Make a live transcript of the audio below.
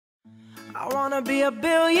I wanna be a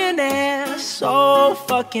billionaire so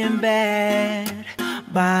fucking bad.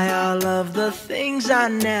 Buy all of the things I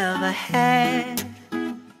never had.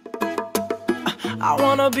 I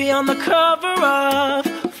wanna be on the cover of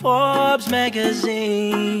Forbes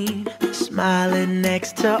magazine, smiling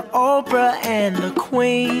next to Oprah and the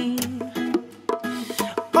Queen.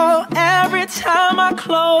 Oh, every time I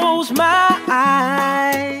close my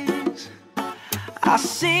eyes, I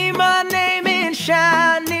see my name in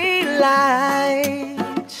shiny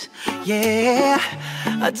lights. Yeah,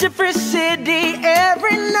 a different city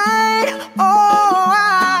every night. Oh,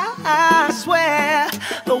 I swear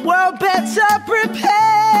the world better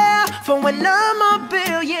prepare for when I'm a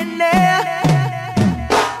billionaire.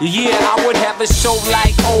 Yeah, I would have a show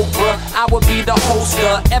like Oprah. I would be the host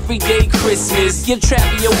of Everyday Christmas. Give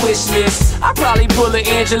Travis a wish list. I'd probably pull a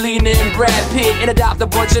Angelina and Brad Pitt and adopt a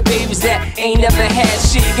bunch of babies that ain't never had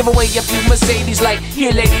shit. Give away a few Mercedes like,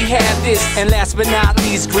 here lady, have this. And last but not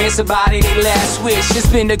least, grant somebody their last wish. It's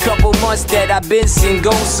been a couple months that I've been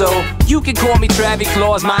single, so you can call me Travis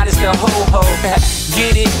Claus minus the ho-ho.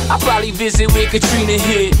 Get it? I'll probably visit where Katrina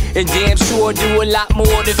hit, and damn sure do a lot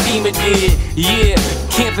more than FEMA did. Yeah,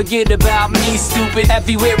 can't forget about me, stupid.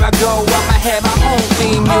 Everywhere I go, I'ma have my own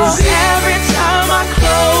theme music. Oh, every time I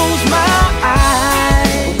close my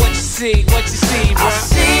eyes, what you see, bro? I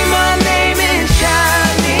see my name in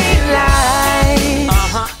shiny lights.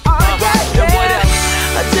 Yeah. And what else?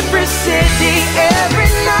 A different city every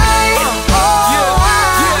night.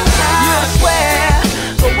 I swear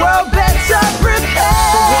the world better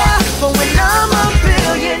prepare for when I'm a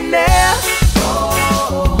billionaire.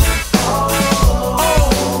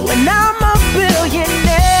 When I'm a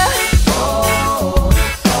billionaire.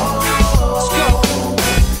 Let's go.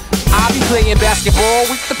 I'll be playing basketball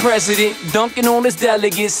with the president, dunking on his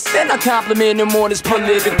delegates. Then I compliment him on his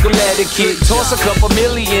political etiquette. Toss a couple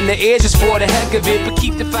million in the air just for the heck of it, but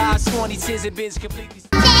keep the 5s, 20s, 10s, and bins completely.